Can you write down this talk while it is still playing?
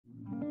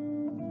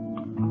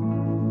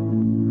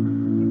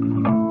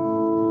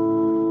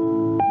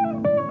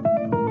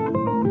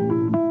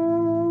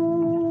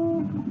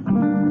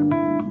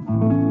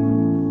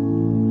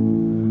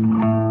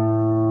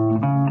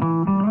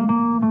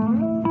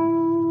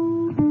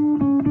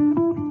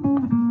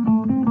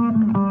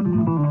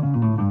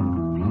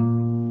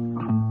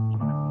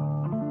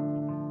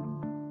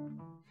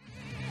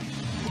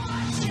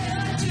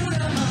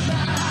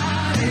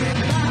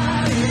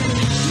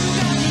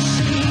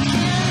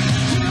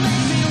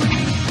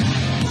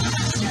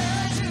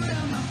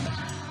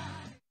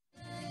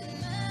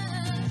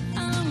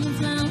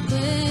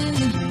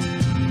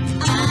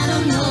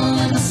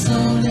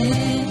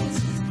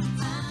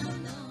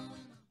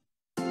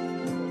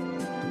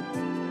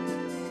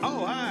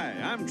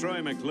I'm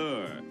Troy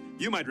McClure.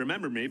 You might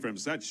remember me from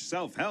such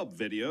self-help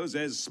videos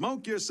as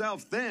Smoke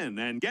Yourself Thin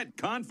and Get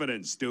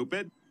Confident,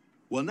 Stupid.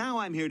 Well, now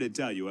I'm here to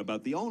tell you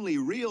about the only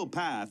real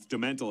path to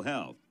mental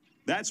health.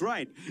 That's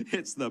right,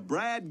 it's the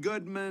Brad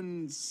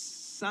Goodman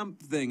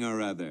something or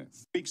other.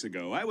 Weeks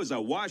ago, I was a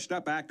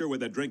washed-up actor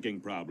with a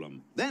drinking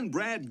problem. Then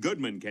Brad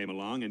Goodman came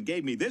along and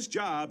gave me this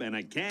job and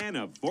a can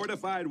of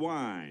fortified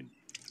wine.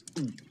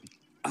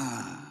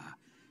 Ah,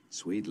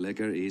 sweet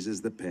liquor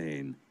eases the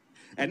pain.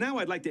 And now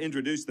I'd like to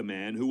introduce the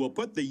man who will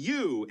put the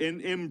U in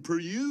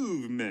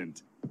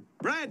improvement.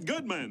 Brad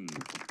Goodman.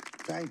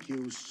 Thank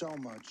you so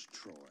much,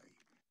 Troy.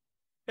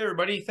 Hey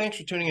everybody, thanks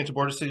for tuning into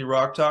Border City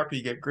Rock Talk, where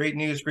you get great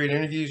news, great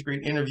interviews,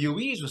 great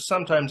interviewees with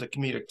sometimes a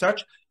comedic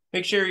touch.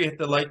 Make sure you hit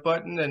the like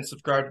button and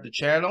subscribe to the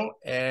channel.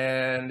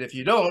 And if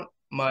you don't,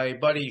 my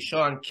buddy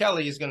Sean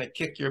Kelly is going to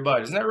kick your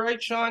butt. Isn't that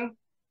right, Sean?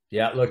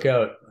 Yeah, look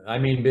out. I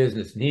mean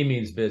business. He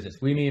means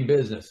business. We mean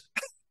business.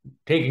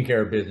 Taking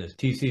care of business.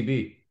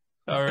 TCB.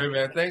 All right,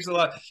 man. Thanks a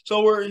lot.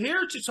 So we're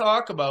here to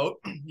talk about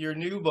your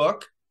new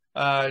book,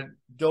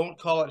 Don't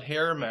Call It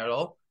Hair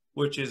Metal,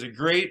 which is a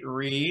great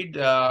read.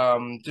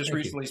 Just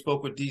recently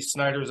spoke with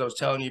Sniders, I was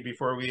telling you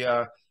before we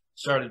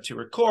started to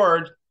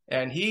record,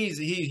 and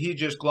he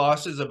just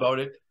glosses about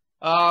it.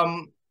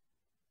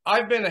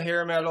 I've been a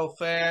hair metal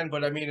fan,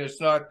 but I mean,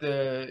 it's not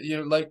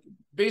the, like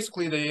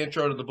basically the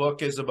intro to the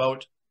book is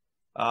about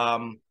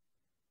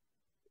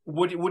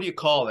what do you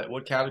call it?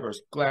 What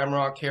categories? Glam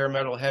rock, hair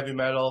metal, heavy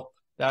metal,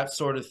 that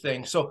sort of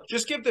thing. So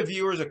just give the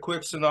viewers a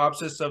quick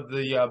synopsis of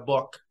the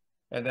book,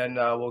 and then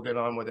we'll get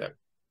on with it.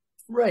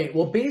 Right.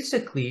 Well,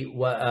 basically,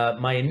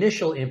 what my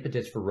initial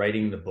impetus for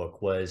writing the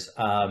book was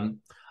I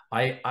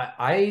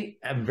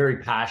am very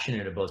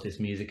passionate about this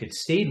music. It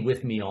stayed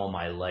with me all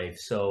my life.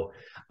 So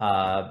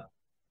I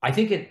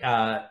think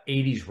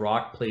 80s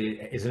rock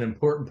is an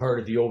important part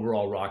of the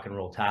overall rock and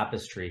roll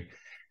tapestry.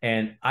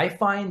 And I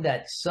find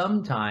that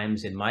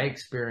sometimes, in my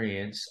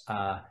experience,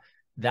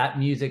 that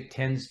music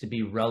tends to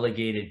be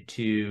relegated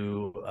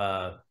to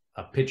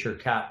a picture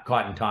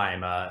caught in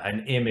time,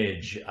 an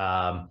image,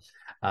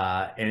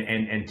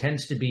 and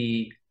tends to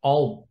be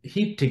all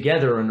heaped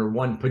together under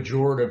one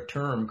pejorative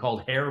term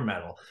called hair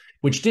metal,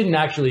 which didn't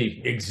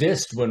actually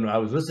exist when I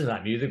was listening to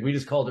that music. We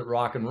just called it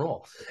rock and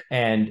roll.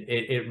 And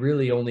it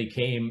really only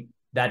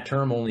that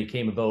term only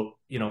came about,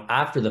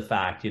 after the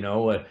fact.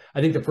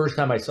 I think the first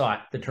time I saw it,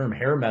 the term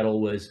hair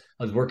metal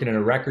I was working in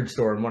a record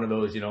store, and one of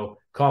those,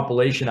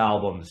 compilation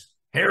albums,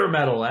 hair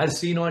metal as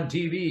seen on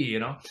TV,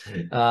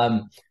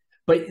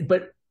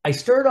 but I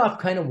started off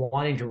kind of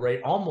wanting to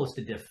write almost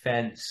a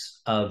defense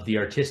of the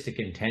artistic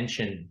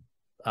intention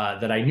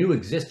that I knew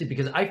existed,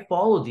 because I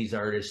followed these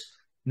artists,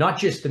 not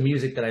just the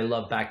music that I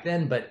loved back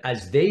then, but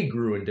as they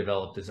grew and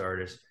developed as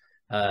artists,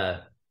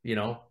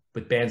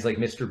 with bands like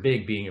Mr.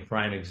 Big being a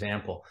prime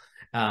example.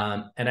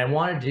 And I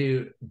wanted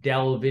to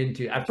delve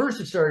into, at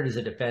first it started as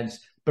a defense,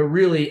 but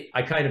really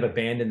I kind of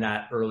abandoned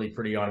that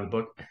pretty on in the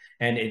book.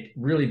 And it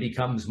really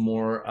becomes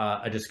more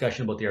a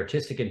discussion about the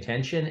artistic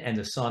intention and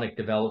the sonic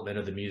development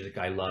of the music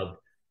I loved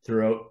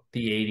throughout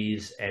the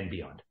 80s and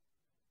beyond.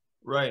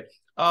 Right.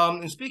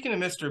 And speaking of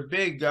Mr.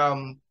 Big,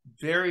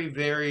 very,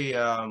 very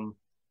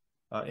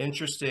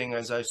interesting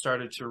as I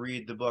started to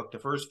read the book, the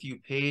first few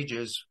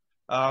pages.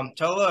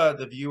 Tell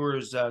the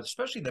viewers,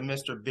 especially the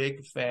Mr.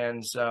 Big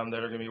fans that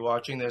are going to be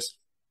watching this,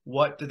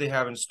 what do they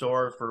have in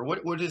store for,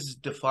 what does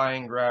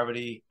Defying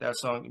Gravity, that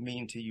song,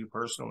 mean to you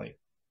personally?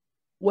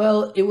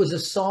 Well, it was a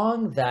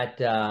song that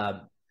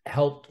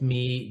helped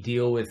me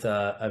deal with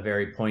a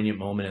very poignant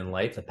moment in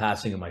life, the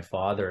passing of my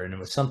father. And it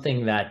was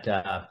something that,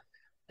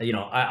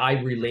 I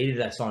related to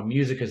that song.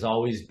 Music has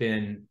always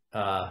been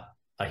a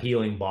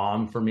healing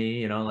balm for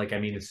me,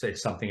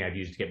 it's something I've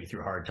used to get me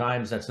through hard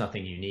times. That's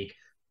nothing unique.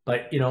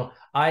 But,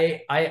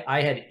 I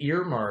had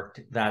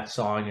earmarked that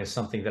song as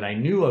something that I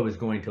knew I was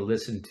going to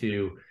listen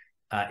to.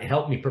 It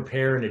helped me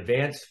prepare in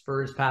advance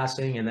for his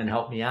passing, and then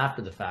helped me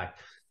after the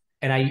fact.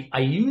 And I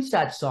used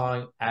that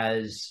song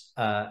as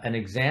an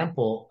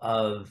example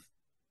of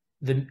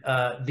the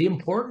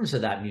importance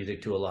of that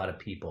music to a lot of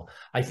people.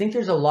 I think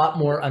there's a lot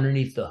more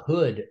underneath the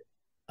hood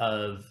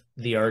of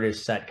the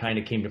artists that kind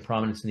of came to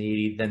prominence in the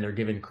 80s than they're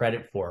given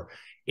credit for.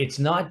 It's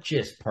not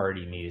just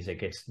party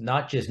music. It's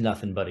not just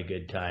nothing but a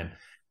good time.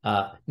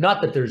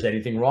 Not that there's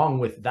anything wrong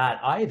with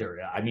that either.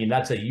 I mean,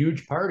 that's a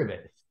huge part of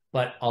it.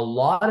 But a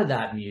lot of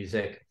that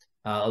music,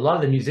 a lot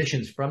of the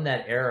musicians from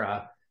that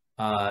era,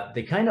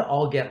 they kind of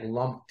all get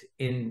lumped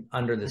in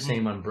under the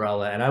same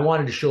umbrella. And I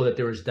wanted to show that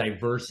there was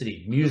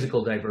diversity,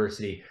 musical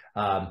diversity,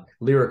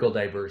 lyrical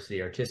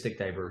diversity, artistic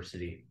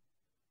diversity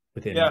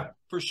within. Yeah,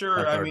 for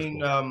sure. I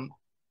mean,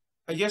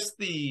 I guess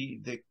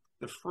the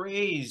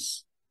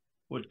phrase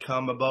would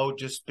come about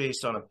just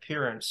based on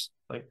appearance,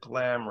 like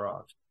glam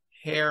rock,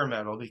 hair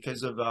metal,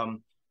 because of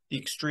the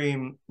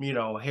extreme,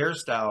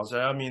 hairstyles.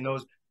 I mean,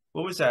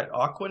 what was that,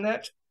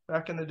 Aquanet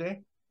back in the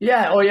day?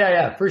 Yeah. Oh,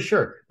 yeah, for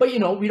sure. But,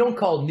 we don't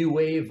call new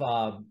wave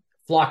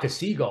flock of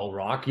seagull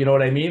rock. You know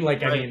what I mean?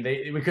 Like, Right. I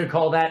mean, we could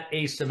call that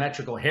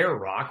asymmetrical hair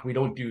rock. We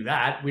don't do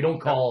that. We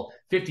don't call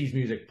 50s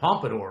music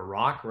pompadour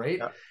rock, right?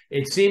 Yeah.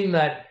 It seemed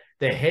that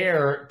the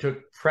hair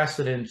took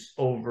precedence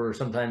over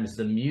sometimes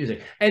the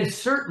music. And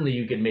certainly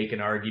you can make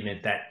an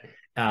argument that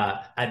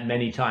at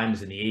many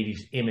times in the 80s,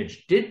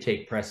 image did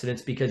take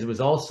precedence because it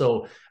was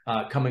also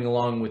coming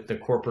along with the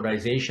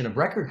corporatization of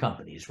record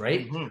companies,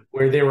 right? Mm-hmm.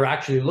 Where they were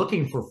actually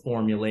looking for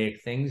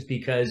formulaic things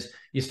because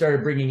you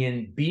started bringing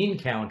in bean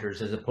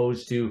counters as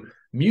opposed to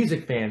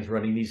music fans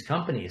running these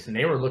companies. And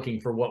they were looking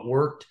for what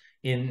worked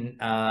in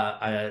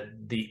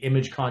the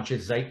image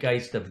conscious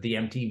zeitgeist of the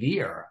MTV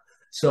era.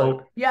 So,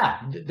 Right.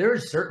 yeah,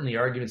 there's certainly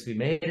arguments to be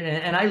made.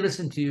 And I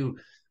listen to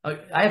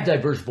I have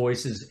diverse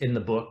voices in the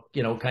book,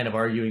 you know, kind of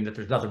arguing that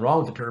there's nothing wrong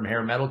with the term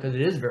hair metal because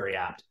it is very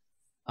apt.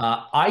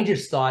 I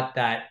just thought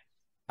that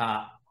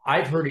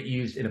I've heard it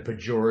used in a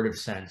pejorative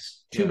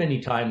sense too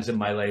many times in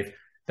my life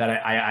that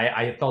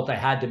I felt I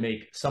had to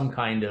make some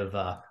kind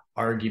of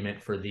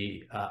argument for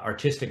the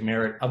artistic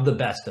merit of the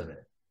best of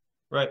it.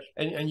 Right.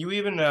 And you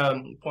even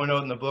point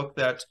out in the book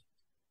that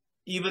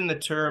even the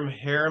term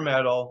hair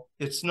metal,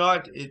 it's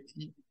not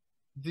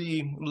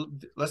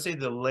let's say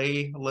the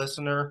lay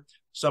listener,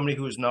 somebody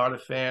who's not a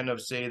fan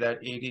of, say,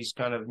 that 80s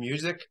kind of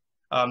music,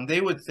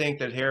 they would think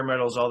that hair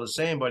metal is all the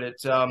same, but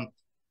it's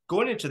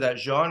going into that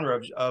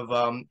genre of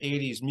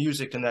 80s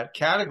music in that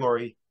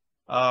category.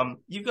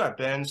 You've got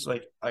bands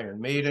like Iron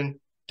Maiden,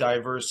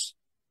 Diverse,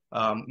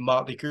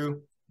 Motley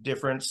Crue,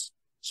 Difference.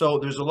 So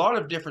there's a lot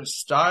of different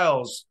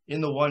styles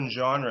in the one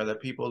genre that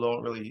people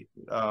don't really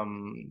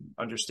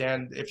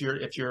understand if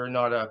you're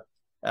not a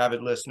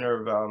avid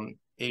listener of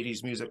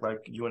 80s music like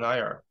you and I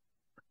are.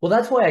 Well,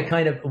 that's why I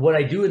kind of what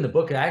I do in the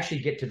book. I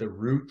actually get to the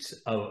roots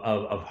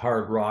of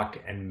hard rock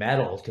and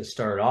metal to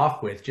start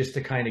off with, just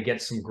to kind of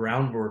get some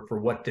groundwork for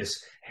what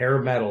this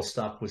hair metal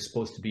stuff was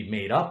supposed to be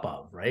made up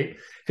of, right?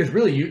 Because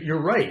really,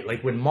 you're right.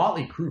 Like when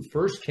Motley Crue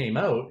first came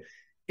out,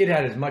 it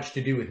had as much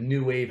to do with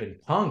new wave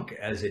and punk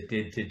as it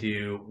did to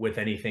do with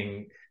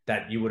anything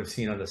that you would have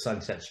seen on the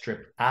Sunset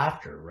Strip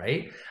after,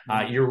 right?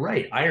 You're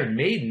right. Iron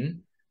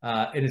Maiden.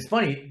 And it's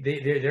funny,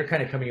 they're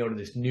kind of coming out of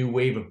this new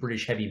wave of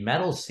British heavy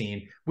metal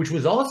scene, which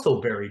was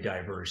also very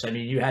diverse. I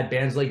mean, you had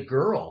bands like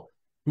Girl,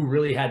 who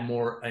really had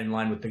more in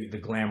line with the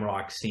glam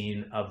rock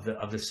scene of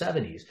the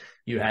 70s.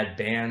 You had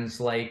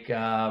bands like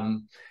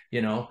Tigers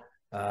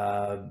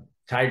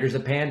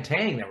of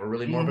Pantang that were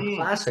really more of a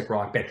classic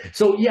rock band.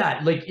 So yeah,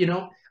 like, you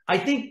know, I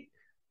think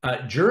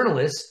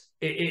journalists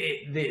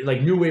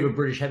like new wave of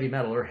British heavy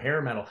metal or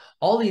hair metal,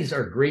 all these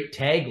are great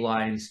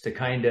taglines to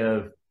kind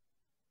of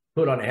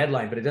put on a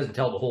headline, but it doesn't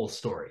tell the whole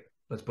story.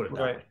 Let's put it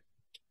that way.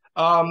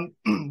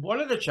 One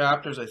of the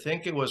chapters, I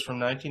think it was from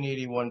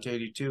 1981 to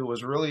 82,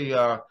 was really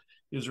I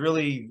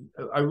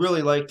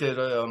really liked it,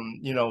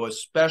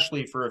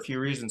 especially for a few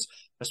reasons,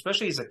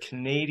 especially as a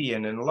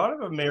Canadian. And a lot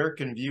of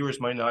American viewers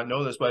might not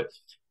know this, but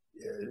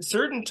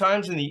certain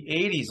times in the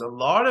 80s, a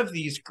lot of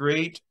these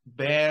great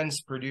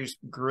bands produced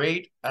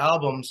great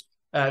albums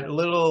at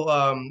Little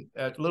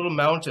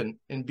Mountain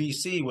in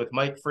BC with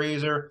Mike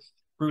Fraser,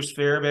 Bruce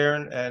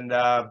Fairbairn, and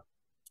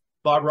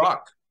Bob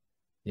Rock.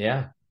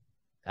 Yeah,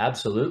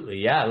 absolutely.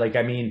 Yeah, like,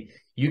 I mean,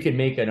 you can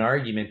make an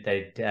argument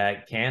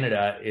that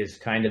Canada is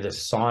kind of the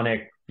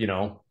sonic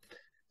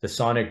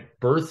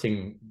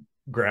birthing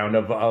ground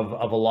of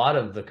a lot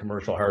of the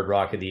commercial hard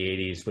rock of the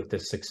 80s with the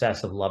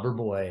success of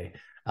Loverboy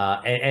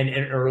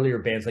and earlier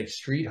bands like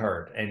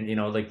Streetheart. And, you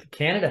know, like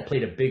Canada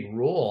played a big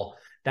role.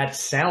 That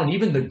sound,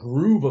 even the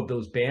groove of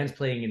those bands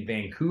playing in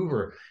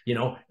Vancouver, you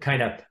know,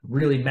 kind of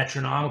really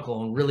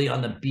metronomical and really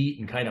on the beat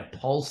and kind of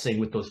pulsing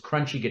with those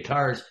crunchy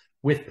guitars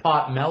with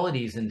pop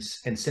melodies and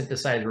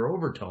synthesizer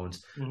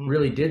overtones,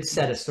 really did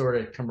set a sort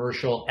of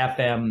commercial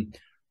FM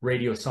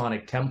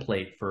radiosonic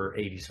template for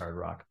 80s hard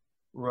rock.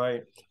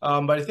 Right.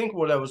 But I think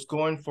what I was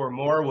going for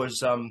more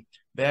was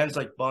bands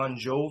like Bon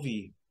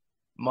Jovi,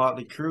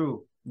 Motley Crue.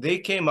 They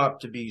came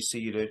up to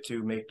BC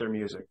to make their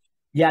music.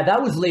 Yeah,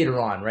 that was later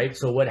on, right?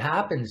 So what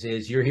happens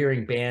is you're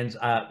hearing bands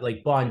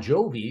like Bon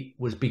Jovi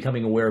was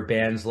becoming aware of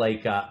bands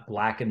like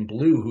Black and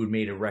Blue, who'd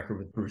made a record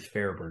with Bruce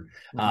Fairbairn,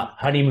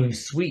 Honeymoon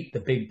Suite, The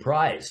Big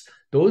Prize.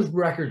 Those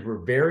records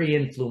were very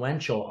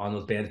influential on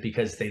those bands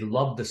because they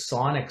loved the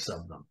sonics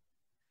of them.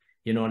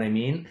 You know what I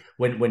mean?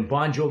 When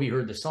Bon Jovi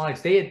heard the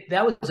sonics,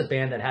 that was a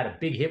band that had a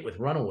big hit with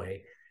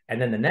Runaway.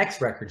 And then the next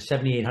record,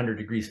 7,800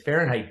 Degrees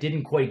Fahrenheit,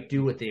 didn't quite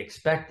do what they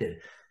expected.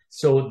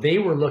 So they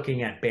were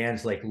looking at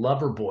bands like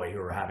Loverboy who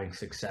were having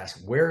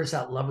success. Where is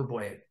that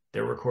Loverboy?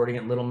 They're recording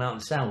at Little Mountain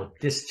Sound with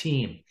this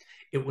team.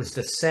 It was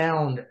the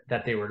sound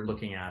that they were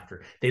looking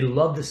after. They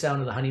loved the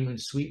sound of the Honeymoon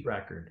Suite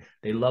record.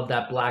 They loved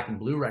that Black and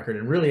Blue record.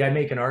 And really, I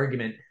make an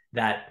argument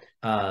that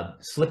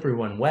Slippery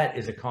When Wet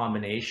is a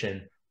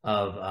combination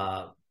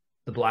of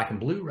the Black and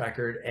Blue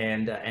record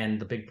and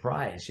The Big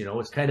Prize. You know,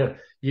 it's kind of,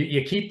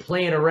 you keep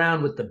playing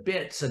around with the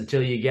bits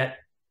until you get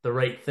the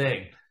right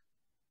thing.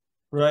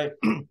 Right.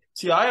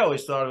 See, I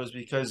always thought it was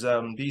because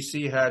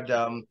BC had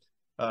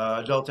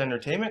adult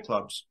entertainment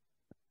clubs.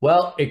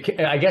 Well,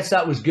 I guess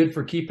that was good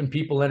for keeping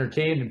people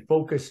entertained and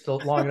focused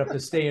long enough to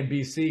stay in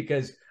BC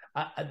because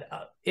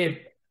if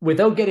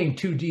without getting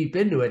too deep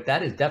into it,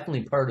 that is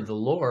definitely part of the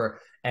lore.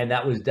 And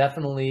that was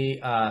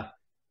definitely, I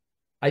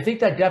think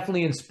that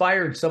definitely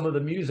inspired some of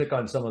the music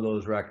on some of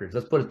those records.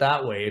 Let's put it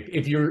that way.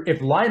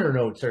 If liner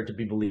notes are to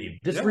be believed,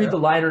 just read the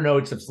liner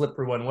notes of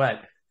Slippery When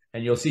Wet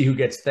and you'll see who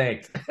gets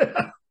thanked.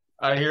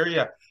 I hear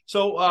you.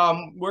 So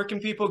where can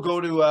people go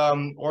to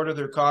order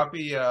their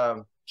copy,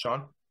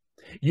 Sean?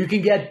 You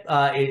can get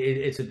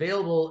it's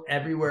available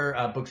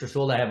everywhere books are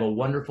sold. I have a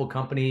wonderful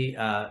company,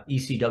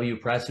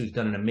 ECW Press, who's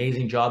done an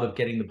amazing job of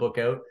getting the book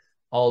out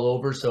all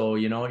over. So,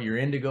 you know, your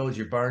Indigos,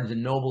 your Barnes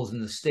and Nobles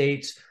in the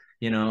States,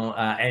 you know,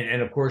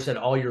 and of course at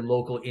all your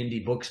local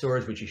indie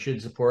bookstores, which you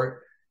should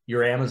support,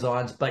 your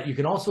Amazons. But you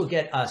can also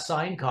get a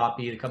signed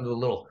copy. It comes with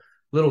a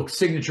little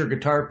signature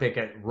guitar pick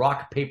at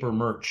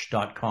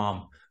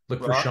rockpapermerch.com.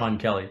 Look for Sean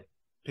Kelly.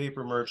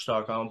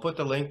 Papermerch.com. Put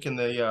the link in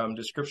the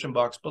description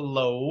box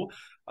below.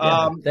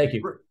 Thank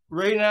you.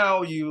 Right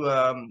now, you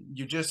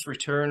just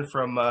returned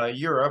from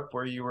Europe,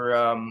 where you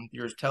were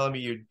telling me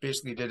you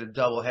basically did a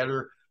double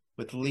header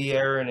with Lee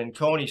Aaron and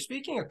Coney.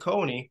 Speaking of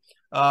Coney,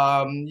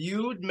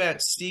 you'd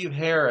met Steve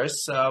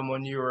Harris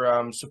when you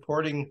were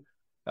supporting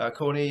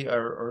Coney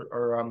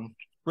or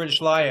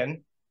British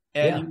Lion.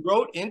 And you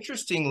wrote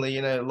interestingly,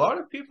 and a lot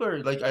of people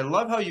are like, I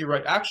love how you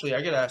write. Actually,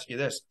 I got to ask you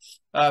this.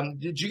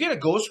 Did you get a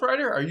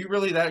ghostwriter? Are you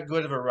really that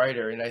good of a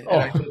writer? And I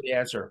know the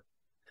answer.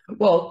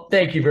 Well,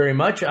 thank you very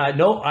much.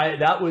 No,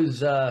 that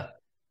was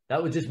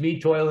just me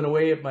toiling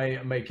away at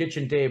my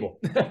kitchen table.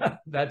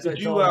 That's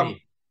all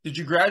me. Did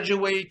you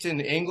graduate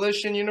in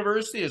English in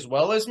university as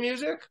well as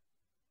music?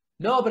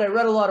 No, but I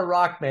read a lot of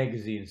rock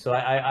magazines. So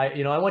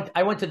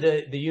I went to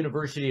the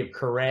University of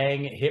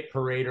Kerrang, Hit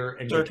Parader,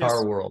 and Circus.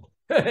 Guitar World.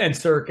 And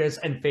Circus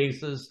and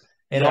Faces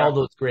and all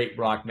those great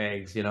rock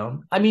mags, you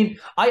know. I mean,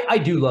 I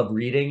do love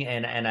reading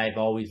and I've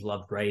always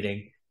loved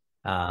writing.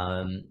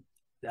 I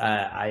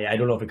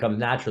don't know if it comes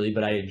naturally,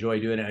 but I enjoy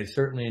doing it. I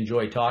certainly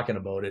enjoy talking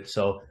about it.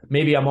 So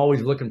maybe I'm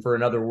always looking for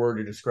another word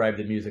to describe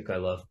the music I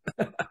love.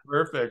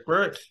 Perfect.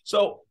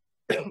 So,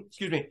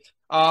 excuse me.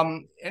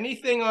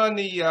 Anything on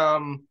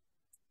the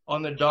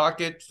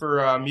docket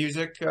for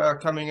music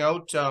coming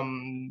out,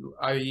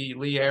 i.e.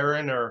 Lee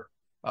Aaron or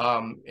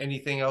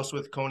anything else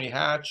with Coney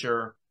Hatch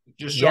or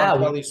just Sean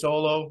Kelly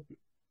solo?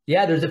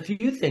 Yeah, there's a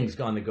few things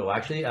on the go.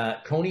 Actually,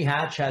 Coney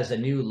Hatch has a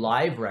new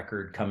live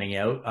record coming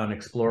out on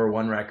Explorer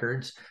One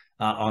Records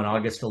on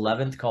August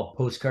 11th called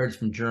Postcards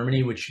from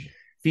Germany, which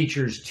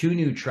features 2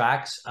 new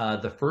tracks.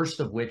 The first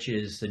of which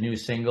is the new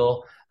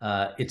single,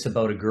 It's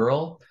About a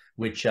Girl,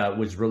 which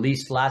was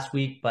released last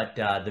week, but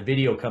the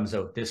video comes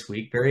out this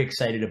week. Very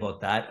excited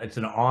about that. It's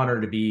an honor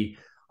to be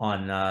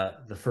on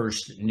the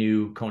first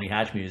new Coney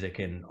Hatch music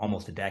in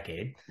almost a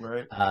decade.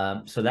 Right.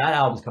 So that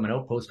album's coming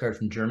out, Postcard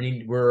from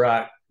Germany.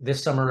 We're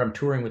this summer I'm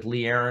touring with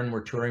Lee Aaron.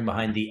 We're touring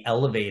behind the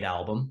Elevate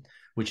album,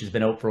 which has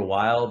been out for a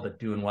while, but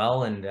doing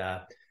well, and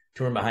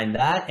touring behind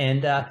that.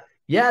 And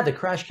the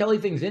Crash Kelly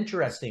thing's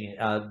interesting.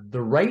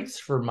 The rights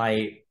for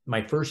my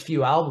first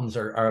few albums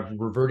are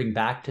reverting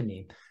back to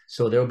me.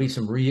 So there'll be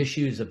some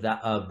reissues of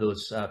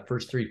those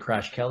first 3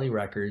 Crash Kelly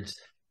records,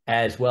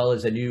 as well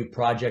as a new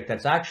project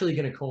that's actually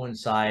going to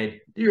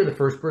coincide. You're the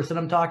first person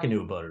I'm talking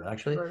to about it,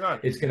 actually.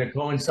 It's going to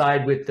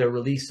coincide with the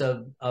release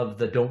of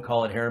the Don't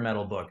Call It Hair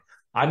Metal book.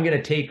 I'm going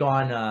to take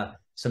on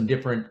some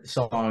different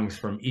songs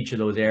from each of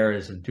those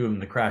eras and do them in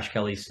the Crash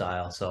Kelly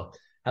style. So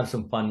have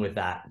some fun with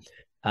that.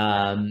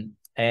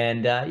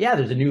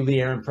 There's a new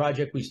Lee Aaron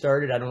project we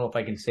started. I don't know if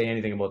I can say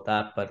anything about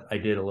that, but I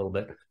did a little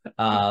bit.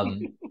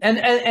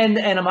 And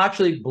I'm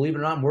actually, believe it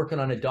or not, I'm working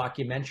on a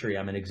documentary.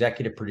 I'm an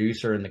executive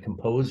producer and the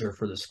composer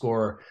for the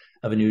score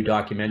of a new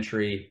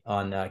documentary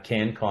on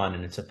CanCon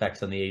and its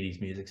effects on the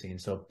 80s music scene.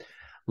 So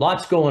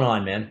lots going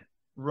on, man.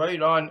 Right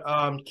on.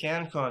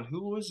 CanCon,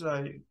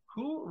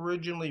 who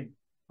originally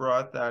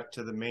brought that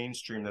to the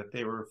mainstream that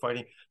they were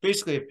fighting?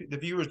 Basically, if the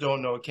viewers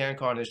don't know,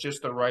 CanCon is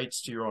just the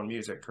rights to your own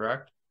music,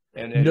 correct?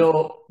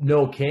 No,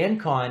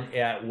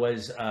 CanCon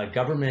was a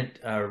government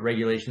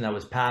regulation that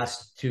was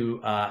passed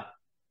to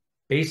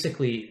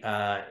basically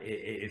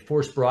it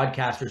forced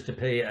broadcasters to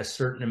pay a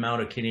certain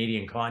amount of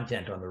Canadian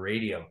content on the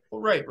radio.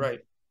 Right.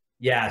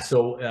 Yeah,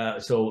 so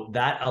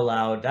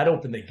that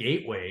opened the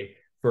gateway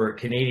for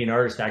Canadian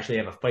artists to actually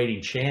have a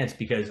fighting chance,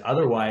 because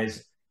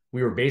otherwise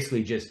we were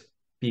basically just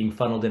being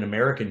funneled in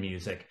American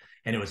music,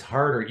 and it was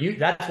harder.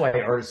 That's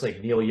why artists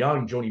like Neil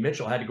Young, Joni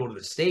Mitchell had to go to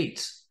the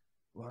States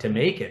to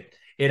make it.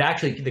 The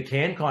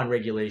CanCon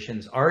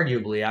regulations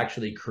arguably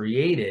actually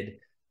created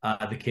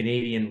the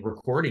Canadian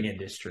recording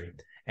industry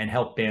and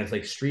helped bands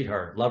like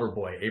Streetheart,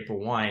 Loverboy, April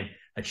Wine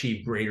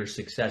achieve greater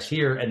success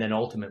here and then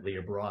ultimately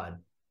abroad.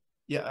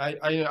 Yeah,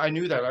 I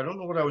knew that. I don't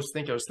know what I was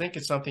thinking. I was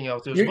thinking something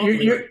else.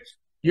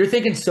 You're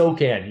thinking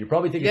SoCan. You're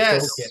probably thinking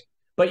yes. SoCan.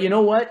 But you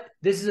know what?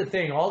 This is the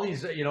thing. All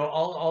these,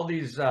 all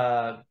these,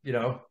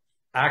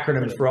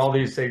 acronyms for all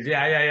these things.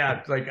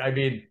 Yeah. Like, I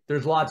mean,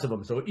 there's lots of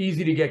them. So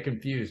easy to get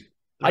confused.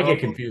 I get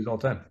confused all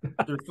the time.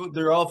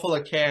 They're all full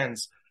of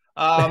cans.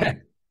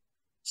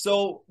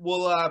 So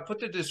we'll put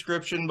the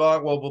description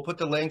box. Well, we'll put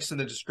the links in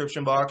the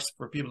description box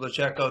for people to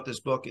check out this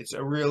book. It's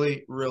a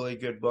really, really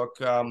good book.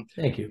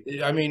 Thank you.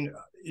 I mean,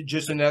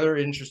 just another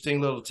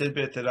interesting little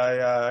tidbit that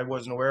I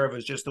wasn't aware of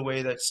is just the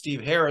way that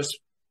Steve Harris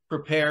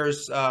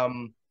prepares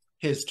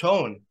his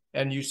tone.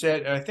 And you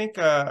said, and I think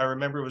I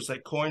remember it was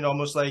like coined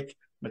almost like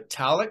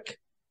metallic.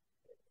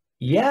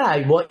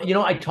 Yeah, well,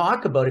 I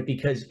talk about it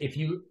because if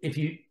you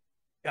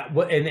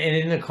and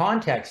in the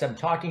context, I'm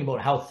talking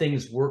about how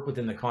things work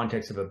within the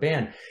context of a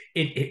band.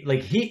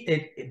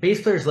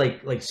 Bass players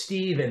like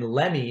Steve and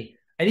Lemmy,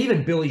 and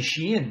even Billy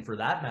Sheehan for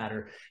that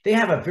matter, they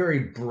have a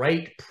very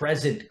bright,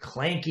 present,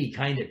 clanky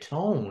kind of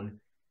tone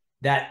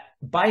that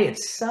by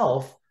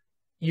itself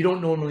you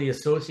don't normally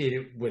associate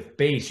it with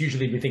bass.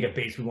 Usually we think of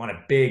bass, we want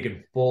it big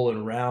and full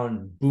and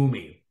round,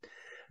 boomy.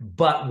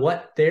 But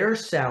what their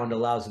sound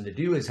allows them to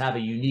do is have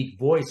a unique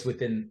voice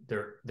within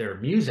their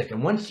music.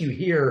 And once you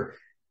hear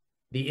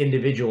the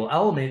individual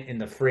element in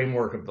the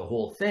framework of the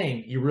whole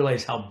thing, you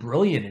realize how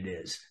brilliant it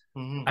is.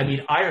 Mm-hmm. I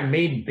mean, Iron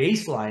Maiden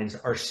bass lines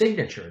are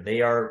signature.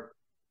 They are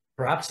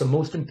perhaps the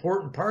most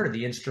important part of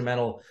the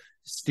instrumental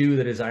stew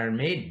that is Iron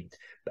Maiden.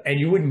 And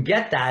you wouldn't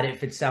get that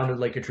if it sounded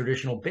like a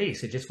traditional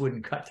bass. It just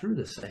wouldn't cut through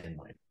the same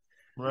way.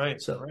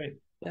 Right. So, right.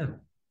 Yeah.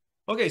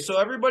 Okay, so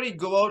everybody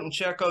go out and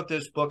check out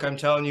this book. I'm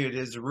telling you, it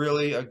is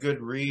really a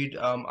good read.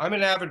 I'm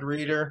an avid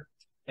reader,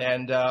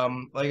 and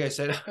like I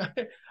said,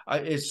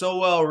 it's so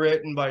well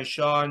written by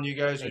Sean. You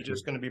guys are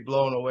just going to be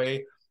blown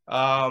away.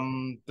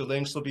 The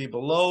links will be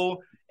below.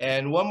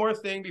 And one more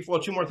thing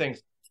two more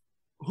things.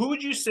 Who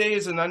would you say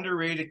is an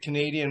underrated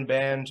Canadian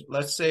band,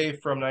 let's say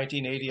from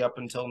 1980 up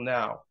until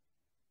now?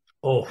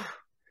 Oh,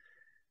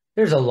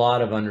 there's a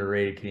lot of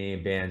underrated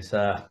Canadian bands.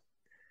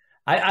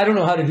 I don't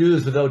know how to do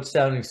this without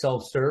sounding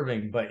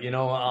self-serving, but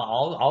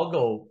I'll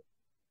go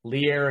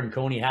Lee Aaron,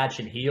 Coney Hatch,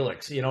 and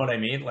Helix. You know what I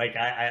mean? Like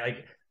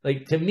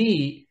like to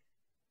me,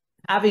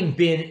 having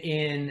been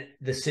in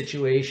the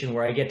situation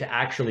where I get to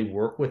actually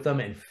work with them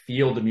and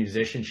feel the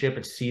musicianship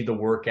and see the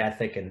work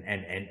ethic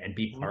and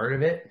be part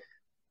of it,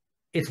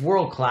 it's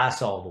world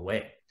class all the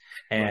way.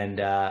 And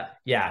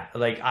yeah,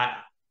 like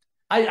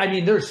I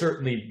mean, they're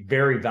certainly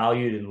very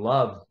valued and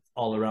loved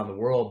all around the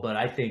world, but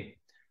I think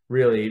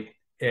really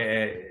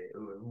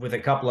with a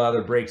couple of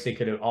other breaks, they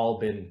could have all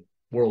been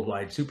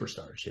worldwide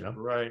superstars,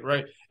 Right,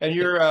 right. And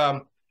you're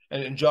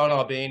and John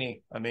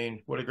Albany, I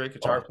mean, what a great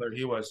guitar player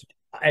he was.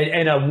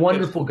 And a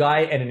wonderful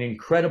guy and an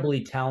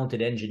incredibly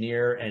talented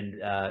engineer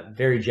and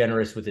very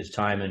generous with his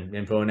time and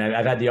info. And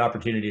I've had the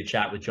opportunity to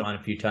chat with John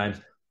a few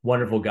times.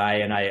 Wonderful guy.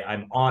 And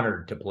I'm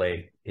honored to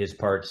play his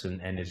parts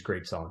and his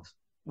great songs.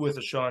 With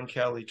a Sean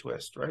Kelly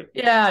twist, right?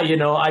 Yeah,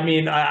 I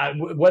mean,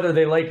 whether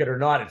they like it or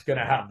not, it's going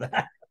to have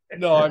that.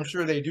 No, I'm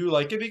sure they do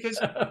like it because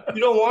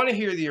you don't want to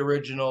hear the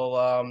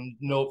original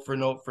note for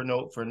note for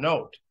note for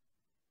note.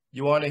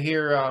 You want to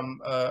hear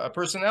a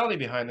personality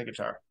behind the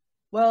guitar.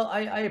 Well,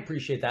 I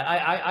appreciate that.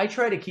 I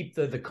try to keep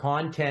the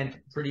content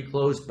pretty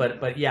close,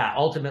 but yeah,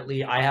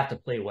 ultimately I have to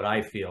play what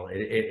I feel.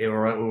 It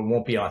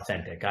won't be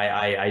authentic.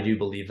 I do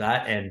believe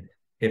that. And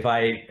if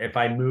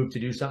I move to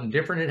do something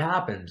different, it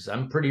happens.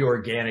 I'm a pretty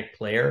organic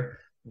player.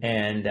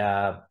 And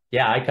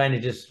yeah, I kind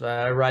of just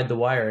ride the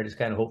wire. I just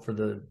kind of hope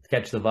for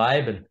catch the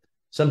vibe. And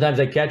sometimes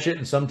I catch it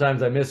and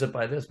sometimes I miss it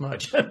by this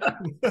much.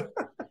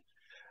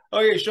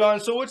 Okay, Sean,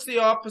 so what's the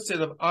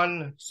opposite of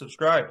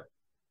unsubscribe?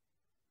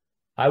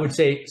 I would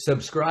say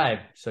subscribe.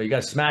 So you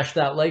got to smash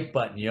that like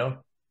button,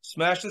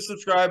 Smash the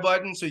subscribe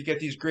button so you get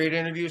these great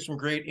interviews from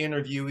great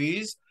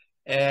interviewees.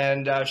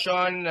 And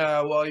Sean,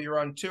 while you're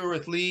on tour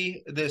with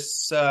Lee,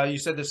 you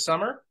said this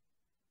summer?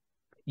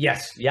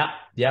 Yes. Yeah.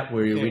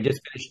 We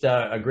just finished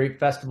a great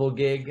festival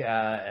gig,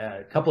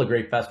 a couple of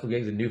great festival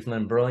gigs in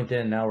Newfoundland and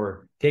Burlington. Now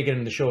we're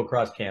taking the show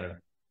across Canada.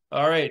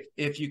 All right.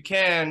 If you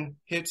can,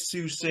 hit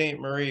Sault Ste.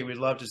 Marie. We'd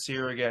love to see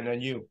her again.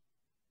 And you?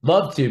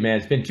 Love to, man.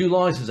 It's been too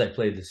long since I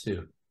played the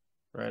Sault.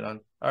 Right on.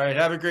 All right.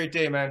 Have a great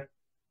day, man.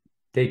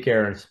 Take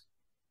care, Ernst.